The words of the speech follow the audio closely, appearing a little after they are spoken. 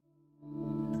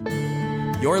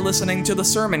You're listening to the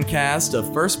sermon cast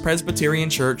of First Presbyterian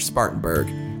Church,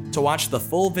 Spartanburg. To watch the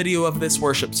full video of this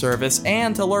worship service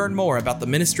and to learn more about the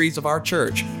ministries of our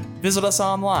church, visit us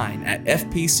online at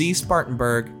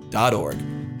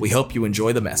fpcspartanburg.org. We hope you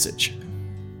enjoy the message.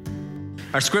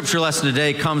 Our scripture lesson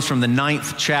today comes from the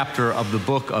 9th chapter of the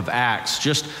book of Acts.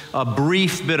 Just a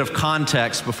brief bit of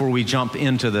context before we jump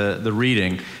into the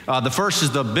reading. The first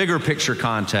is the bigger picture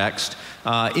context.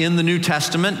 In the New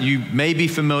Testament, you may be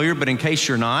familiar, but in case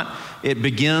you're not, it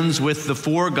begins with the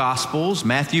four Gospels,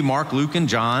 Matthew, Mark, Luke, and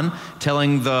John,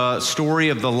 telling the story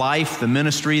of the life, the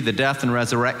ministry, the death, and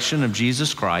resurrection of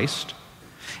Jesus Christ.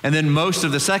 And then most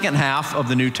of the second half of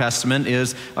the New Testament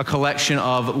is a collection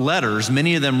of letters,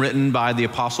 many of them written by the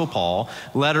Apostle Paul,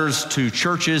 letters to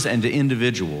churches and to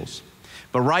individuals.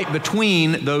 But right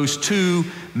between those two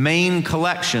main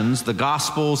collections, the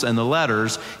Gospels and the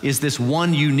letters, is this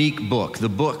one unique book, the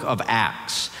book of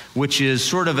Acts, which is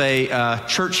sort of a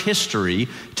church history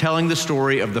telling the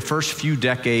story of the first few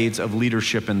decades of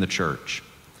leadership in the church.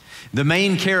 The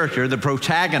main character, the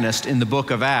protagonist in the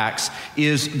book of Acts,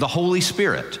 is the Holy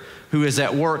Spirit, who is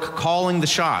at work calling the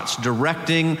shots,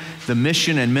 directing the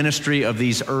mission and ministry of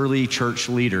these early church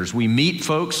leaders. We meet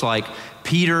folks like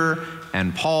Peter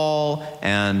and Paul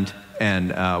and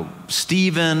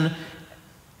Stephen,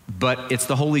 but it's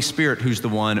the Holy Spirit who's the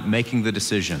one making the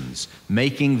decisions,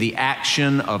 making the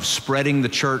action of spreading the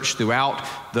church throughout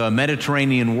the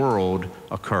Mediterranean world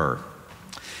occur.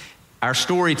 Our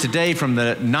story today from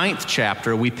the 9th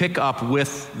chapter, we pick up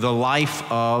with the life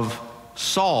of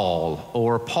Saul,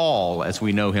 or Paul as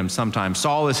we know him sometimes.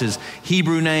 Saul is his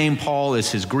Hebrew name, Paul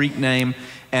is his Greek name,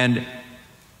 and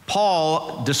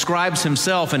Paul describes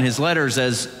himself in his letters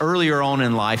as earlier on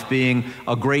in life being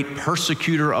a great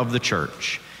persecutor of the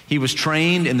church. He was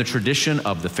trained in the tradition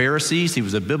of the Pharisees. He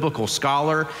was a biblical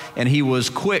scholar, and he was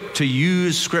quick to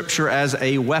use Scripture as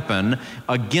a weapon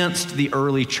against the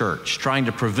early church, trying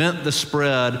to prevent the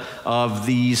spread of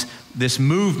this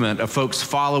movement of folks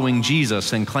following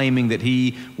Jesus and claiming that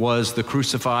he was the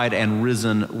crucified and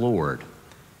risen Lord.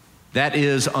 That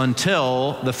is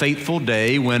until the fateful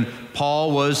day when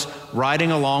Paul was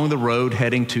riding along the road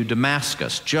heading to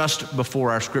Damascus, just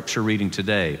before our Scripture reading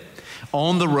today.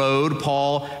 On the road,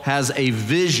 Paul has a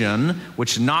vision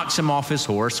which knocks him off his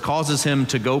horse, causes him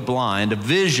to go blind, a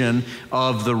vision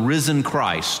of the risen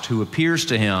Christ who appears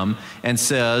to him and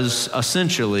says,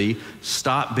 essentially,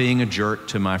 "Stop being a jerk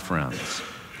to my friends."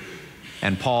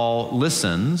 And Paul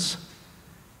listens.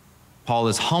 Paul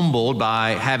is humbled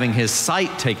by having his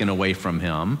sight taken away from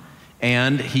him,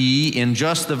 and he, in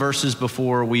just the verses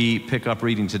before we pick up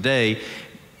reading today,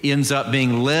 ends up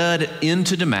being led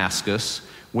into Damascus,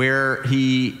 where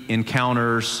he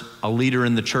encounters a leader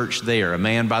in the church there, a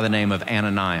man by the name of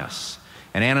Ananias.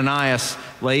 And Ananias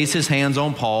lays his hands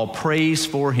on Paul, prays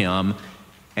for him,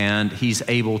 and he's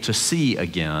able to see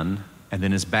again, and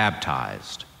then is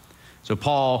baptized. So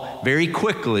Paul very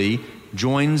quickly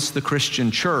joins the Christian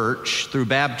church through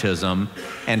baptism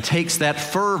and takes that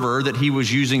fervor that he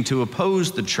was using to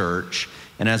oppose the church,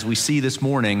 and as we see this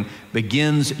morning,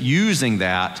 begins using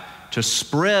that to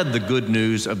spread the good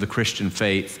news of the Christian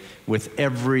faith with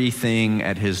everything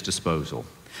at his disposal.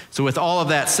 So with all of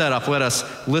that set up, let us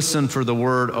listen for the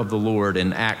word of the Lord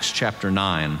in Acts chapter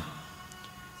 9.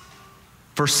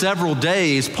 For several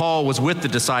days, Paul was with the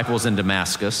disciples in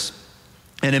Damascus,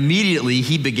 and immediately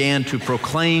he began to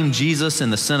proclaim Jesus in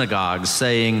the synagogues,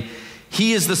 saying,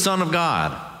 "He is the Son of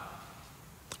God."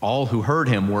 All who heard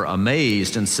him were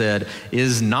amazed and said,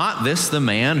 "Is not this the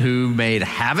man who made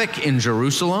havoc in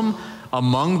Jerusalem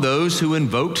among those who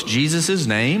invoked Jesus'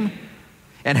 name?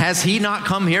 And has he not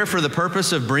come here for the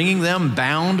purpose of bringing them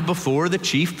bound before the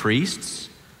chief priests?"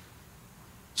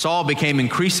 Saul became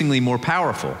increasingly more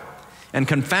powerful and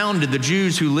confounded the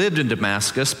Jews who lived in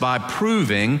Damascus by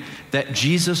proving that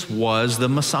Jesus was the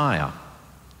Messiah.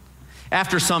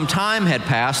 After some time had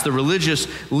passed, the religious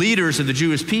leaders of the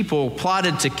Jewish people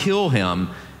plotted to kill him,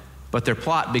 but their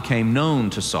plot became known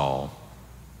to Saul.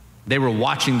 They were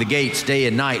watching the gates day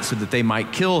and night so that they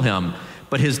might kill him,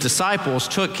 but his disciples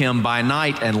took him by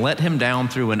night and let him down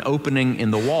through an opening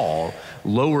in the wall,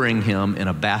 lowering him in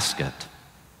a basket.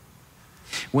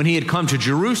 When he had come to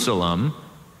Jerusalem,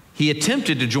 he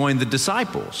attempted to join the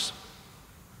disciples,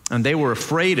 and they were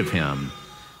afraid of him,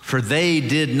 for they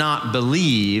did not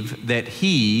believe that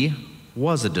he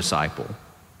was a disciple.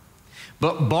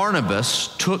 But Barnabas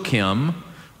took him,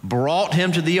 brought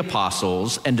him to the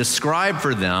apostles, and described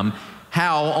for them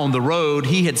how on the road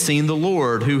he had seen the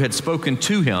Lord who had spoken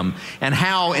to him, and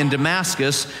how in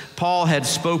Damascus Paul had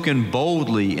spoken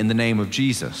boldly in the name of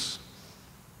Jesus.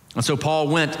 And so Paul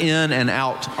went in and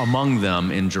out among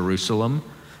them in Jerusalem,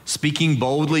 speaking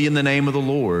boldly in the name of the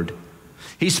Lord.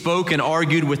 He spoke and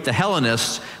argued with the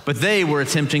Hellenists, but they were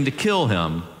attempting to kill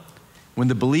him. When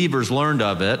the believers learned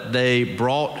of it, they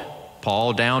brought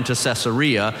Paul down to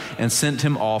Caesarea and sent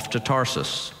him off to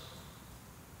Tarsus.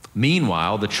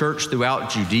 Meanwhile, the church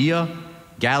throughout Judea,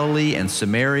 Galilee, and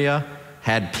Samaria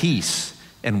had peace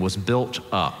and was built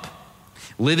up.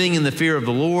 Living in the fear of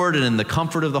the Lord and in the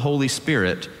comfort of the Holy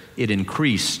Spirit, it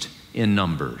increased in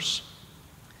numbers.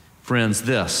 Friends,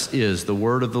 this is the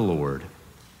word of the Lord.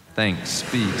 Thanks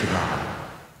be to God.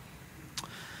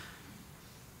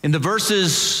 In the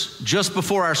verses just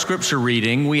before our scripture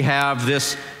reading, we have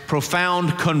this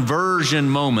profound conversion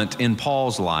moment in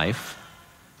Paul's life.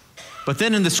 But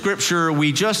then in the scripture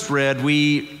we just read,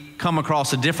 we come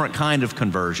across a different kind of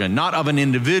conversion, not of an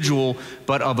individual,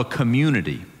 but of a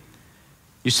community.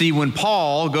 You see, when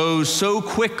Paul goes so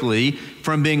quickly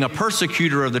from being a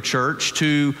persecutor of the church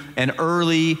to an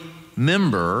early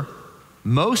member,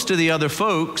 most of the other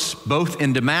folks, both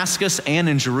in Damascus and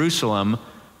in Jerusalem,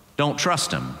 don't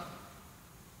trust him.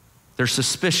 They're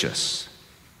suspicious.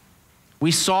 We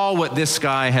saw what this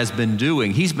guy has been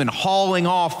doing. He's been hauling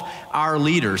off our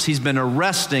leaders. He's been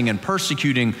arresting and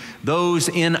persecuting those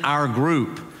in our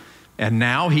group. And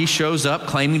now he shows up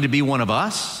claiming to be one of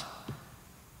us?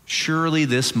 Surely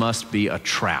this must be a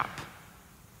trap.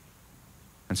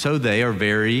 And so they are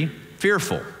very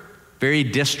fearful, very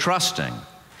distrusting.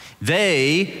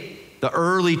 They, the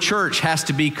early church, has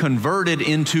to be converted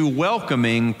into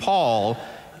welcoming Paul.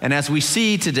 And as we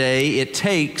see today, it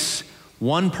takes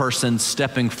one person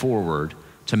stepping forward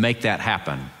to make that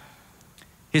happen.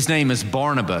 His name is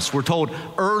Barnabas. We're told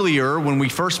earlier when we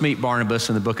first meet Barnabas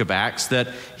in the book of Acts that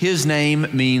his name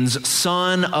means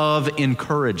son of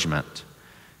encouragement.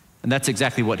 And that's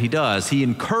exactly what he does. He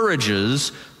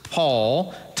encourages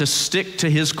Paul to stick to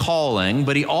his calling,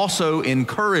 but he also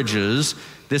encourages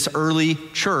this early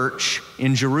church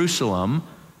in Jerusalem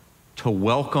to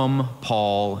welcome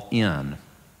Paul in.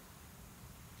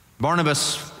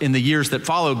 Barnabas, in the years that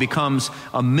follow, becomes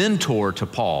a mentor to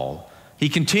Paul. He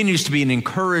continues to be an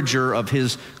encourager of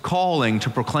his calling to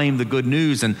proclaim the good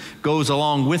news and goes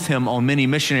along with him on many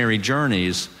missionary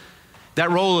journeys. That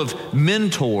role of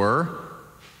mentor,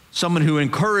 someone who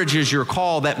encourages your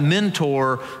call, that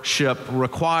mentorship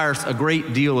requires a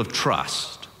great deal of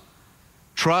trust.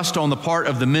 Trust on the part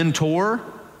of the mentor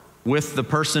with the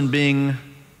person being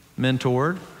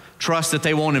mentored. Trust that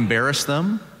they won't embarrass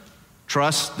them.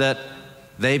 Trust that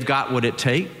they've got what it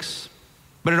takes.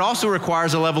 But it also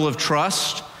requires a level of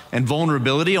trust and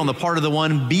vulnerability on the part of the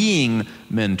one being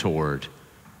mentored,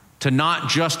 to not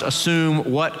just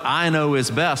assume what I know is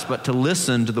best, but to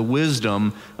listen to the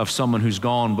wisdom of someone who's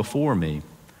gone before me.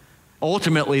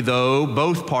 Ultimately, though,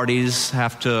 both parties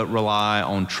have to rely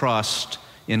on trust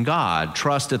in God,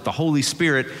 trust that the Holy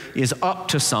Spirit is up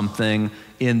to something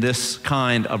in this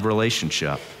kind of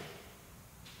relationship.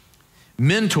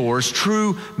 Mentors,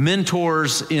 true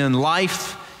mentors in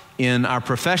life, in our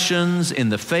professions, in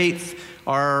the faith,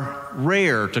 are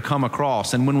rare to come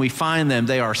across. And when we find them,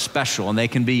 they are special and they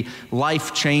can be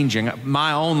life-changing.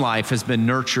 My own life has been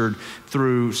nurtured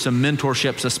through some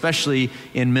mentorships, especially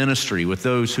in ministry with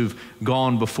those who've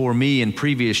gone before me in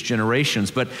previous generations.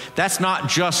 But that's not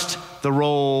just the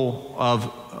role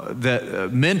of the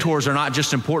mentors are not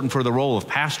just important for the role of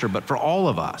pastor, but for all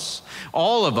of us.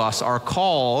 All of us are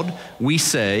called, we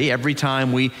say, every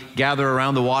time we gather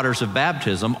around the waters of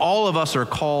baptism, all of us are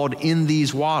called in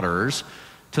these waters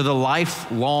to the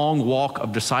lifelong walk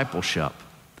of discipleship.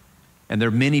 And there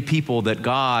are many people that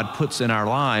God puts in our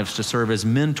lives to serve as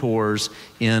mentors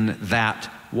in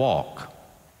that walk.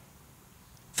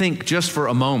 Think just for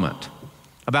a moment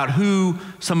about who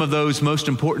some of those most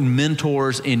important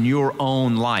mentors in your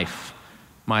own life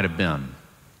might have been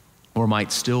or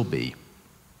might still be.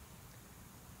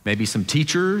 Maybe some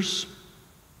teachers,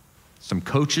 some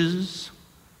coaches,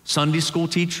 Sunday school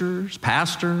teachers,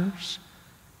 pastors,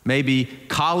 maybe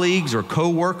colleagues or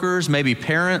co-workers, maybe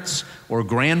parents or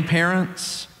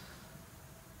grandparents.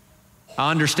 I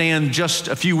understand just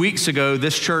a few weeks ago,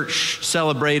 this church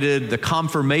celebrated the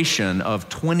confirmation of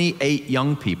 28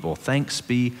 young people. Thanks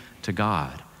be to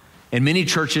God. In many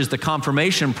churches, the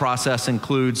confirmation process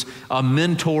includes a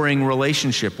mentoring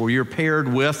relationship where you're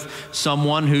paired with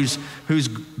someone who's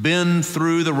been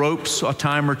through the ropes a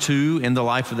time or two in the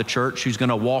life of the church, who's going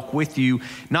to walk with you,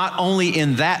 not only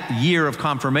in that year of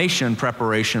confirmation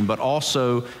preparation, but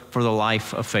also for the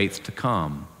life of faith to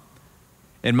come.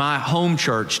 In my home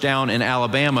church down in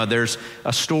Alabama, there's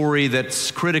a story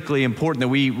that's critically important that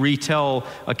we retell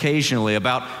occasionally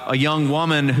about a young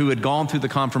woman who had gone through the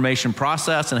confirmation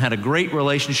process and had a great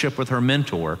relationship with her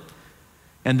mentor.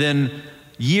 And then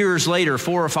years later,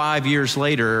 4 or 5 years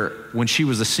later, when she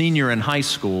was a senior in high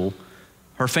school,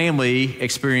 her family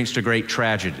experienced a great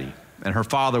tragedy, and her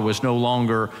father was no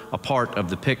longer a part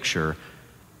of the picture.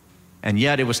 And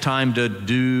yet it was time to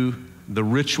do the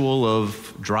ritual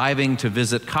of driving to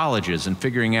visit colleges and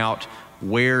figuring out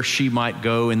where she might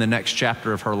go in the next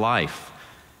chapter of her life.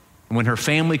 And when her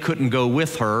family couldn't go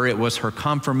with her, it was her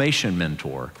confirmation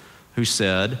mentor who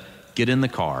said, "Get in the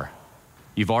car.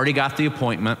 You've already got the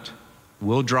appointment.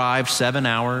 We'll drive 7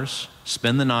 hours,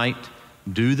 spend the night,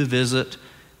 do the visit,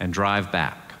 and drive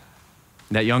back."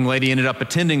 That young lady ended up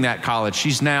attending that college.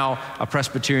 She's now a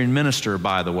Presbyterian minister,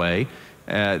 by the way.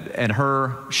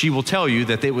 She will tell you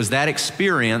that it was that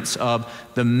experience of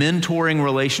the mentoring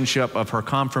relationship of her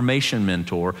confirmation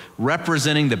mentor,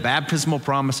 representing the baptismal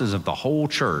promises of the whole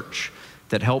church,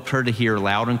 that helped her to hear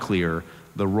loud and clear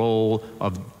the role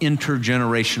of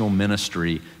intergenerational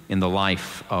ministry in the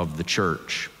life of the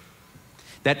church.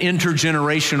 That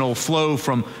intergenerational flow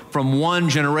from one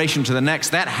generation to the next,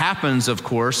 that happens, of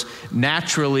course,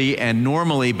 naturally and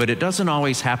normally, but it doesn't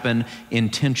always happen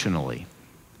intentionally.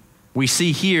 We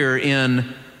see here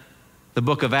in the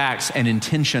book of Acts an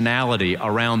intentionality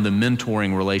around the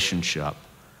mentoring relationship.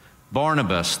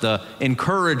 Barnabas, the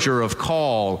encourager of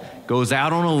Paul, goes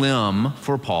out on a limb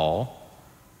for Paul,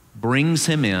 brings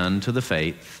him into the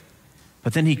faith,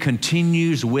 but then he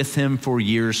continues with him for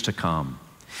years to come.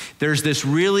 There's this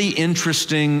really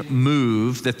interesting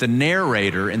move that the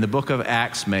narrator in the book of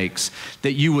Acts makes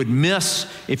that you would miss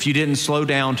if you didn't slow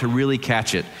down to really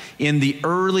catch it. In the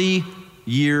early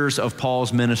years of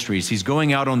Paul's ministries, he's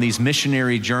going out on these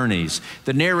missionary journeys.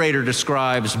 The narrator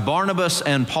describes Barnabas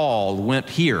and Paul went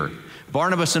here.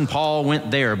 Barnabas and Paul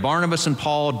went there. Barnabas and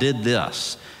Paul did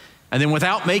this. And then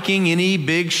without making any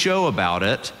big show about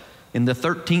it, in the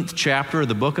 13th chapter of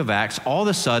the book of Acts, all of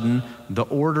a sudden, the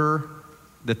order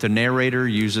that the narrator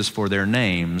uses for their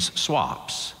names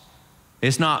swaps.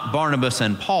 It's not Barnabas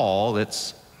and Paul,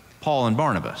 it's Paul and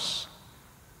Barnabas.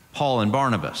 Paul and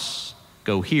Barnabas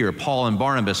go here. Paul and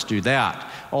Barnabas do that.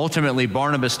 Ultimately,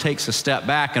 Barnabas takes a step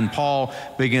back and Paul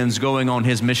begins going on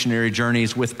his missionary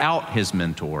journeys without his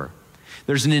mentor.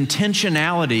 There's an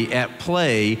intentionality at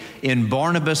play in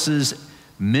Barnabas's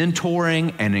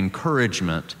mentoring and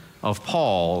encouragement of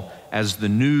Paul as the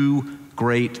new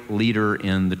great leader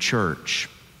in the church.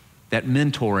 That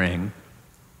mentoring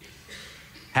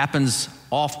happens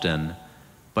often,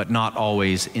 but not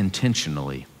always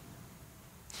intentionally.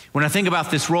 When I think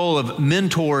about this role of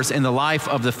mentors in the life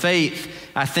of the faith,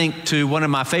 I think to one of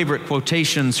my favorite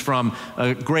quotations from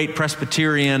a great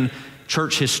Presbyterian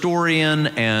church historian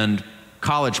and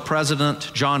college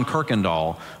president, John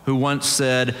Kirkendall, who once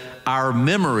said, "Our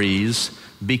memories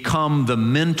become the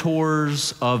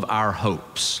mentors of our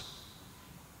hopes."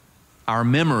 Our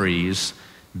memories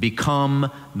become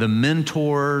the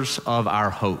mentors of our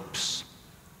hopes.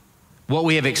 What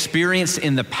we have experienced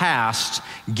in the past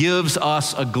gives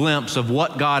us a glimpse of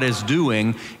what God is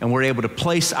doing, and we're able to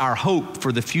place our hope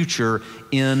for the future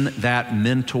in that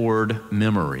mentored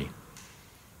memory.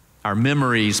 Our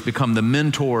memories become the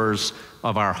mentors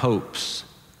of our hopes.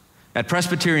 At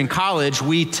Presbyterian College,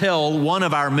 we tell one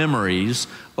of our memories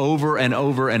over and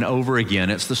over and over again.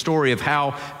 It's the story of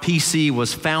how PC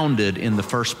was founded in the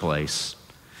first place.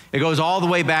 It goes all the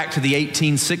way back to the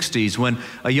 1860s when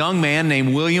a young man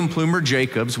named William Plumer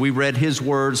Jacobs, we read his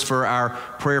words for our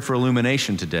prayer for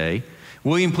illumination today.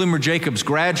 William Plumer Jacobs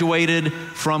graduated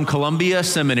from Columbia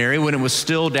Seminary when it was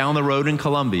still down the road in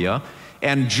Columbia.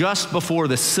 And just before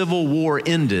the Civil War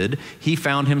ended, he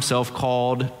found himself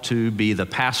called to be the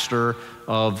pastor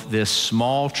of this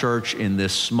small church in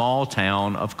this small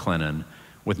town of Clinton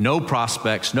with no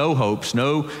prospects, no hopes,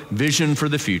 no vision for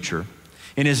the future.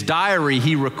 In his diary,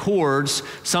 he records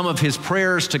some of his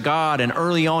prayers to God, and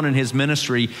early on in his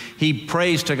ministry, he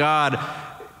prays to God,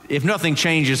 "If nothing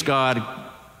changes, God,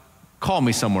 call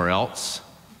me somewhere else,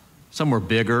 somewhere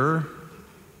bigger,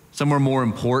 somewhere more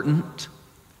important.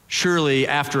 Surely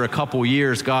after a couple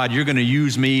years, God, you're going to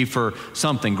use me for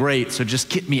something great, so just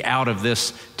get me out of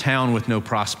this town with no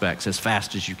prospects as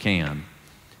fast as you can."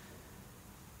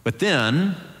 But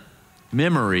then,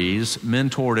 memories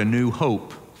mentored a new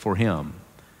hope for him.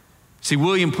 See,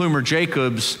 William Plumer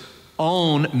Jacobs'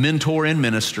 own mentor in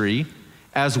ministry,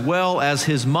 as well as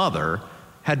his mother,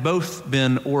 had both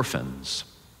been orphans.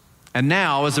 And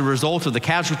now, as a result of the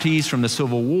casualties from the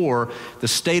Civil War, the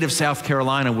state of South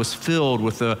Carolina was filled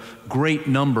with a great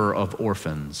number of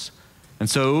orphans. And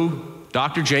so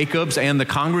Dr. Jacobs and the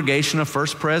congregation of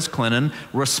First Pres Clinton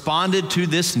responded to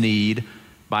this need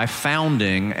by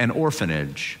founding an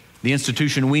orphanage, the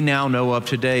institution we now know of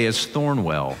today as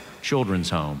Thornwell Children's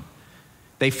Home.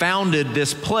 They founded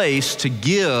this place to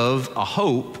give a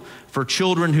hope for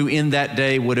children who in that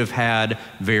day would have had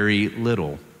very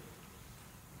little.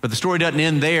 But the story doesn't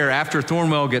end there. After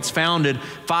Thornwell gets founded,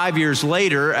 5 years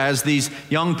later, as these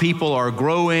young people are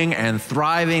growing and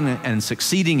thriving and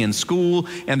succeeding in school,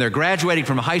 and they're graduating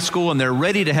from high school and they're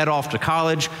ready to head off to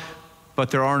college,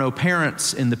 but there are no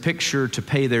parents in the picture to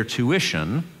pay their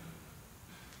tuition,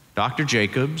 Dr.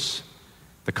 Jacobs,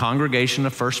 the congregation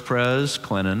of First Pres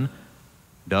Clinton,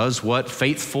 does what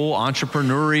faithful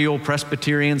entrepreneurial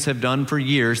Presbyterians have done for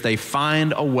years. They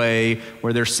find a way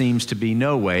where there seems to be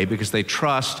no way because they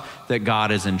trust that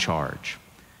God is in charge.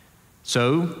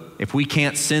 So if we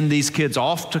can't send these kids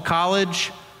off to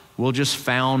college, we'll just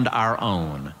found our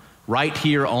own right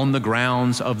here on the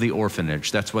grounds of the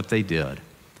orphanage. That's what they did.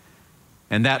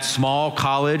 And that small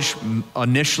college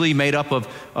initially made up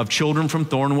of children from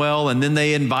Thornwell, and then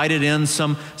they invited in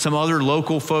some other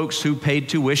local folks who paid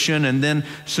tuition, and then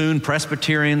soon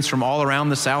Presbyterians from all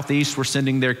around the Southeast were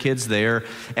sending their kids there.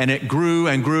 And it grew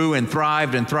and grew and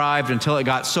thrived until it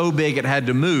got so big it had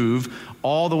to move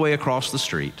all the way across the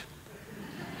street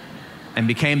and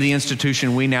became the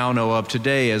institution we now know of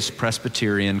today as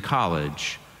Presbyterian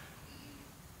College.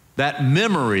 That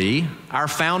memory, our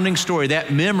founding story,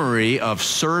 that memory of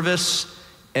service,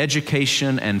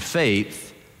 education, and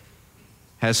faith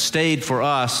has stayed for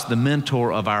us the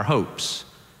mentor of our hopes.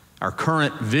 Our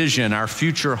current vision, our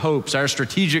future hopes, our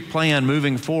strategic plan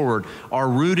moving forward are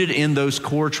rooted in those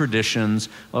core traditions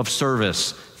of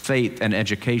service, faith, and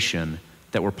education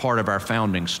that were part of our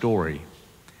founding story.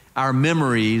 Our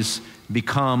memories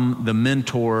become the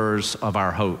mentors of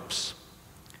our hopes.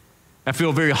 I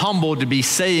feel very humbled to be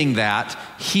saying that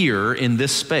here in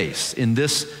this space, in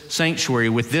this sanctuary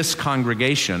with this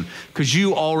congregation, because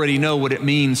you already know what it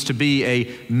means to be a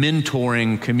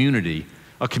mentoring community,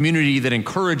 a community that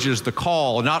encourages the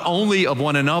call not only of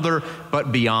one another,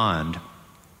 but beyond.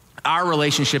 Our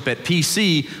relationship at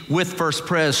PC with First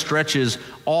Pres stretches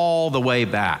all the way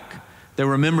back. There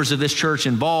were members of this church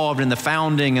involved in the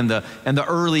founding and the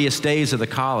earliest days of the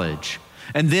college.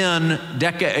 And then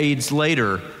decades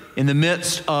later, in the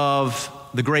midst of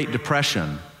the Great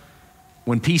Depression,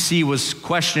 when PC was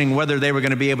questioning whether they were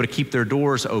going to be able to keep their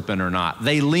doors open or not,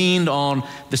 they leaned on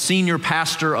the senior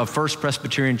pastor of First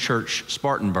Presbyterian Church,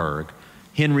 Spartanburg,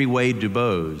 Henry Wade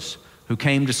DuBose, who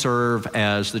came to serve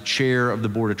as the chair of the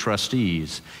Board of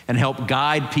Trustees and helped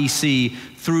guide PC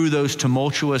through those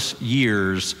tumultuous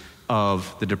years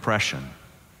of the Depression.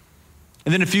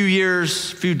 And then a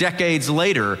few decades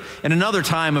later, in another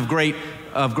time of great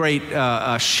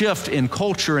shift in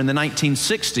culture in the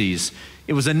 1960s,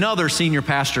 it was another senior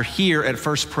pastor here at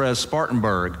First Pres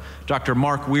Spartanburg, Dr.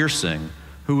 Mark Wiersing,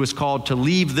 who was called to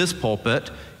leave this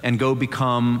pulpit and go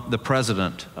become the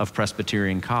president of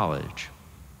Presbyterian College.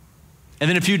 And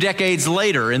then a few decades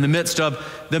later, in the midst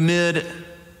of the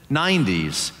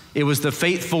mid-90s, it was the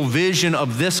faithful vision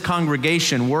of this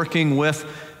congregation working with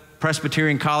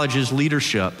Presbyterian College's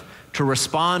leadership to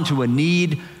respond to a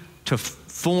need to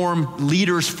form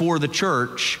leaders for the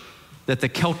church that the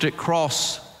Celtic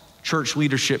Cross Church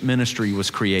Leadership Ministry was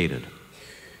created.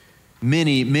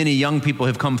 Many, many young people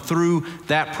have come through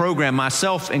that program,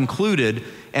 myself included,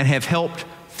 and have helped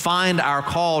find our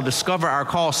call, discover our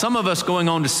call. Some of us going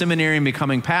on to seminary and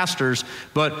becoming pastors,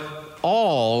 but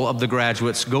all of the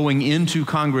graduates going into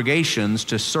congregations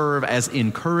to serve as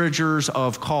encouragers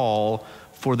of call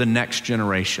for the next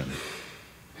generation.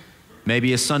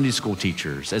 Maybe as Sunday school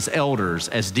teachers, as elders,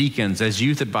 as deacons, as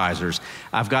youth advisors.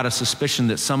 I've got a suspicion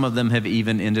that some of them have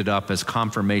even ended up as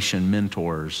confirmation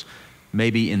mentors,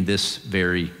 maybe in this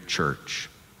very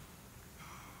church.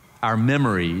 Our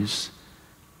memories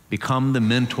become the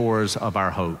mentors of our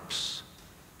hopes.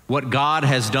 What God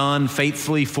has done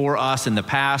faithfully for us in the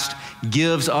past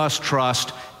gives us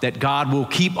trust that God will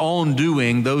keep on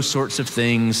doing those sorts of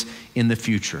things in the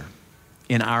future,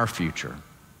 in our future.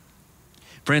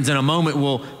 Friends, in a moment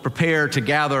we'll prepare to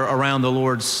gather around the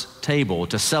Lord's table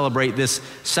to celebrate this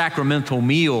sacramental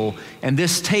meal. And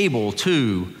this table,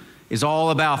 too, is all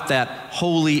about that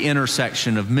holy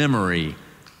intersection of memory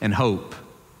and hope.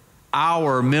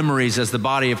 Our memories as the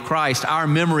body of Christ, our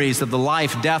memories of the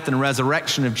life, death, and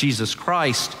resurrection of Jesus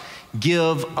Christ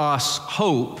give us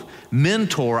hope,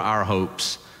 mentor our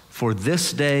hopes for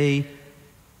this day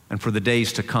and for the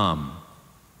days to come.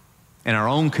 In our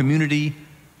own community,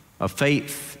 of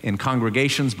faith in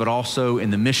congregations, but also in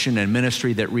the mission and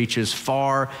ministry that reaches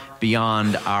far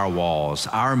beyond our walls.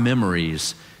 Our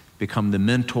memories become the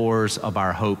mentors of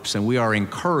our hopes, and we are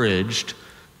encouraged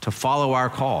to follow our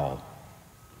call,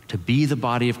 to be the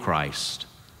body of Christ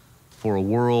for a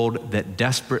world that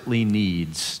desperately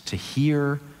needs to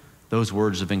hear those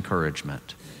words of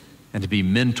encouragement and to be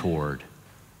mentored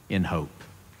in hope.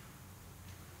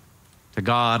 To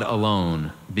God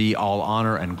alone be all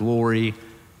honor and glory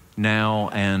now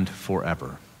and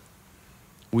forever.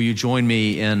 Will you join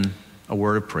me in a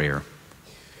word of prayer?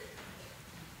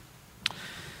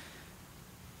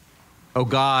 O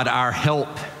God, our help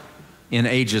in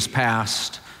ages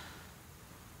past,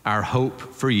 our hope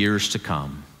for years to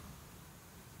come,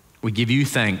 we give you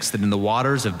thanks that in the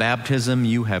waters of baptism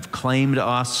you have claimed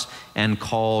us and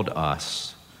called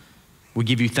us. We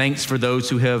give you thanks for those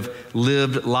who have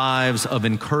lived lives of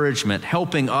encouragement,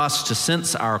 helping us to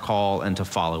sense our call and to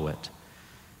follow it.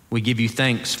 We give you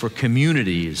thanks for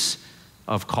communities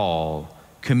of call,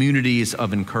 communities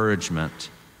of encouragement.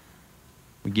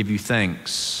 We give you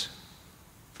thanks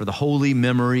for the holy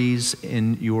memories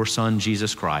in your Son,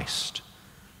 Jesus Christ,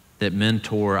 that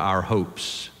mentor our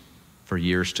hopes for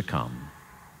years to come.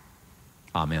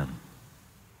 Amen.